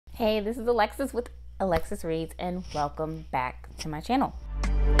Hey, this is Alexis with Alexis Reads, and welcome back to my channel.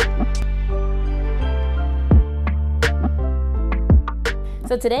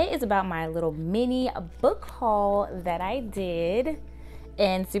 So today is about my little mini book haul that I did,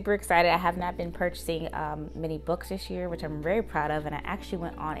 and super excited. I have not been purchasing many books this year, which I'm very proud of, and I actually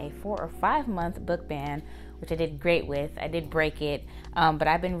went on a 4 or 5 month book ban, which I did great with. I did break it, but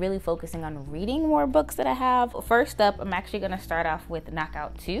I've been really focusing on reading more books that I have. First up, I'm actually going to start off with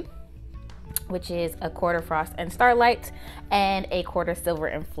Knockout 2, which is A Quarter Frost and Starlight and A Quarter Silver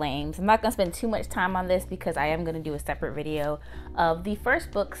and Flames. I'm not going to spend too much time on this because I am going to do a separate video of the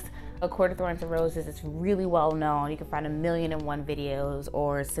first books. A Quarter Thorns and Roses. It's really well known. You can find 1,000,001 videos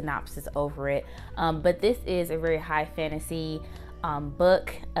or synopsis over it, but this is a very high fantasy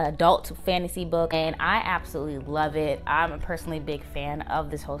book, adult fantasy book, and I absolutely love it. I'm a personally big fan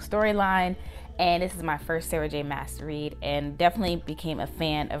of this whole storyline, and this is my first Sarah J. Maas read, and definitely became a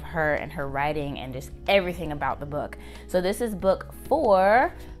fan of her and her writing and just everything about the book. So this is book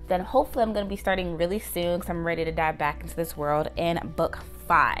 4 that hopefully I'm going to be starting really soon because I'm ready to dive back into this world, and book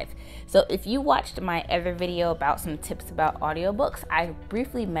 5. So if you watched my other video about some tips about audiobooks, I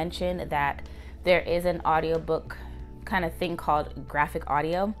briefly mentioned that there is an audiobook kind of thing called graphic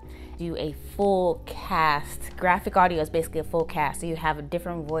audio. Do a full cast. Graphic audio is basically a full cast, so you have a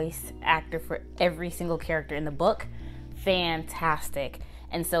different voice actor for every single character in the book. Fantastic.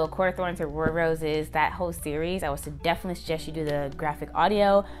 And so A Quarter Thorns and Roses, that whole series, I would definitely suggest you do the graphic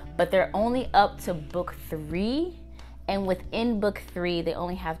audio, but they're only up to book 3, and within book 3 they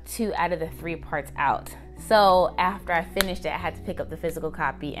only have 2 out of the 3 parts out. So after I finished it, I had to pick up the physical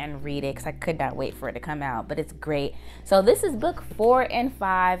copy and read it because I could not wait for it to come out, but it's great. So this is book 4 and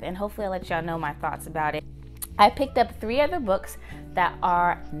 5, and hopefully I'll let y'all know my thoughts about it. I picked up 3 other books that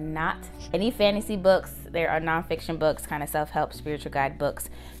are not any fantasy books. They are nonfiction books, kind of self-help, spiritual guide books.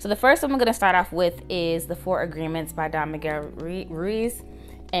 So the first one I'm going to start off with is The 4 Agreements by Don Miguel Ruiz,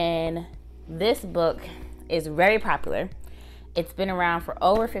 and this book is very popular. It's been around for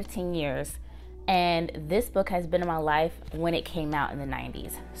over 15 years. And this book has been in my life when it came out in the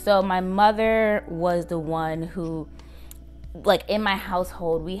 90s. So my mother was the one who, like, in my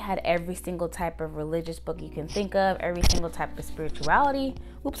household, we had every single type of religious book you can think of, every single type of spirituality.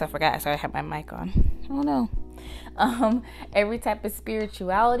 Oops, I forgot. Sorry, I had my mic on. Oh no. Every type of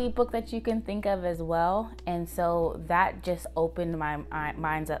spirituality book that you can think of as well. And so that just opened my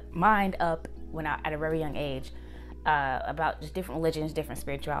mind up when at a very young age. About just different religions, different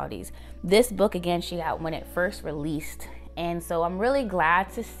spiritualities. This book, again, she got when it first released, and so I'm really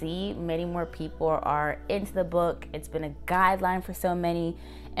glad to see many more people are into the book. It's been a guideline for so many,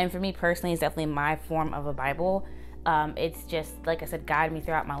 and for me personally, it's definitely my form of a Bible. It's just, like I said, guided me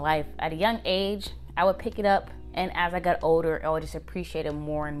throughout my life. At a young age, I would pick it up, and as I got older, I would just appreciate it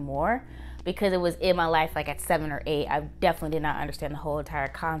more and more because it was in my life. Like at 7 or 8, I definitely did not understand the whole entire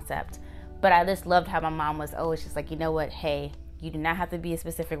concept. But I just loved how my mom was always just like, you know what, hey, you do not have to be a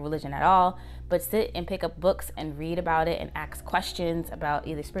specific religion at all, but sit and pick up books and read about it and ask questions about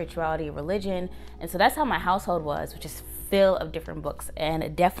either spirituality or religion. And so that's how my household was, which is full of different books.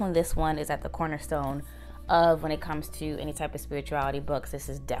 And definitely this one is at the cornerstone of when it comes to any type of spirituality books. This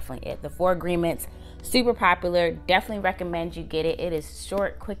is definitely it. The 4 Agreements, super popular. Definitely recommend you get it. It is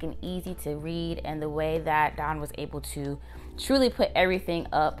short, quick, and easy to read. And the way that Don was able to truly put everything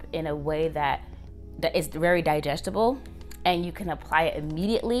up in a way that is very digestible and you can apply it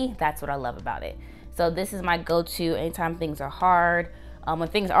immediately, that's what I love about it. So this is my go-to anytime things are hard. When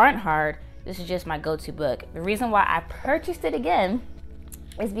things aren't hard, this is just my go-to book. The reason why I purchased it again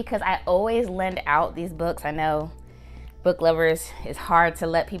is because I always lend out these books. I know book lovers, it's hard to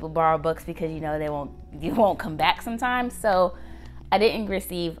let people borrow books because you know you won't come back sometimes. So I didn't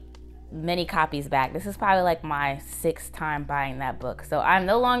receive many copies back. This is probably like my 6th time buying that book. So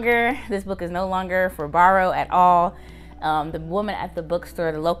this book is no longer for borrow at all. The woman at the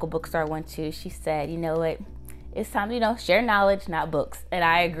bookstore, the local bookstore I went to, she said, you know what, it's time to, share knowledge, not books. And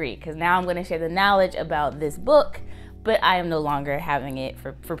I agree, because now I'm going to share the knowledge about this book, but I am no longer having it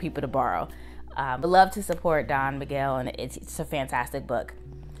for people to borrow. But love to support Don Miguel, and it's a fantastic book.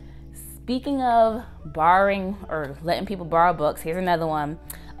 Speaking of borrowing or letting people borrow books, here's another one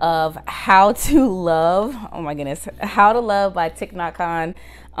of How to Love. Oh my goodness. How to Love by Thich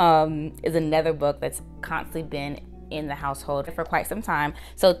is another book that's constantly been in the household for quite some time.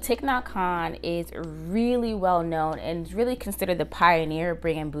 So Thich is really well known and is really considered the pioneer of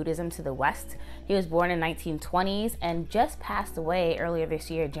bringing Buddhism to the West. He was born in 1920s and just passed away earlier this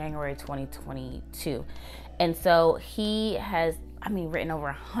year, January 2022. And so he has, written over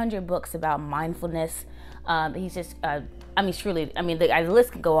 100 books about mindfulness. He's just I mean, truly, I mean, the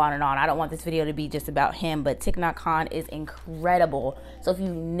list could go on and on. I don't want this video to be just about him, but Thich Nhat Hanh is incredible. So if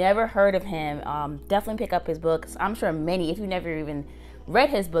you've never heard of him, definitely pick up his books. I'm sure many, if you've never even read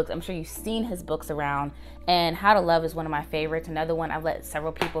his books, I'm sure you've seen his books around. And How to Love is one of my favorites. Another one, I've let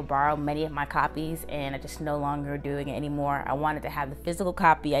several people borrow many of my copies, and I just no longer doing it anymore. I wanted to have the physical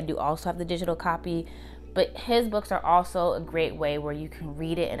copy. I do also have the digital copy. But his books are also a great way where you can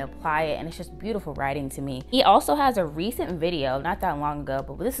read it and apply it, and it's just beautiful writing to me. He also has a recent video, not that long ago,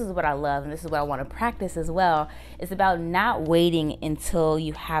 but this is what I love, and this is what I want to practice as well. It's about not waiting until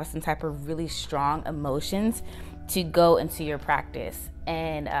you have some type of really strong emotions to go into your practice,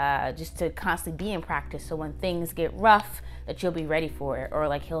 and just to constantly be in practice, so when things get rough, that you'll be ready for it. Or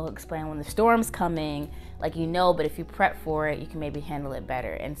like he'll explain when the storm's coming, like, you know, but if you prep for it, you can maybe handle it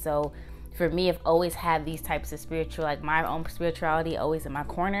better. And so for me, I've always had these types of spiritual, like my own spirituality always in my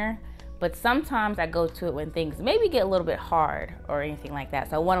corner, but sometimes I go to it when things maybe get a little bit hard or anything like that.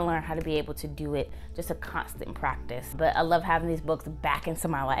 So I want to learn how to be able to do it, just a constant practice. But I love having these books back into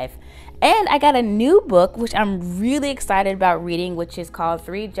my life. And I got a new book, which I'm really excited about reading, which is called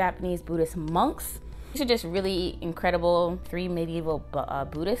 3 Japanese Buddhist Monks. These are just really incredible 3 medieval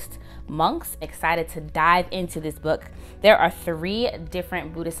Buddhist monks. Excited to dive into this book. There are 3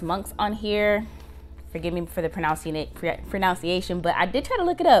 different Buddhist monks on here. Forgive me for the pronunciation, but I did try to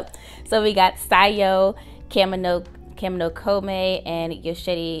look it up. So we got Saigyō, Chōmei, and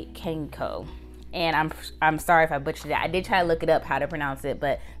Yoshidi Kenkō. And I'm sorry if I butchered it. I did try to look it up how to pronounce it,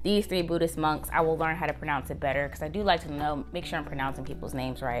 but these 3 Buddhist monks, I will learn how to pronounce it better, because I do like to know, make sure I'm pronouncing people's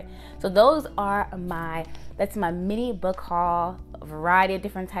names right. So those are that's my mini book haul, a variety of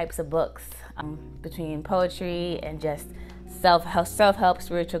different types of books, between poetry and just self-help,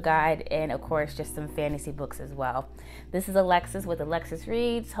 spiritual guide, and of course just some fantasy books as well. This is Alexis with Alexis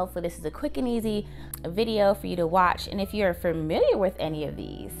Reads. Hopefully this is a quick and easy video for you to watch, and if you're familiar with any of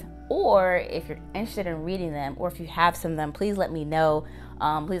these, or if you're interested in reading them, or if you have some of them, please let me know.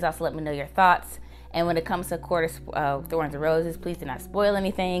 Please also let me know your thoughts. And when it comes to Court of Thorns and Roses, please do not spoil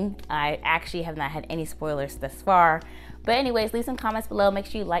anything. I actually have not had any spoilers thus far. But anyways, leave some comments below. Make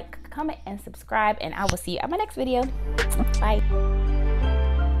sure you like, comment, and subscribe, and I will see you at my next video. Bye.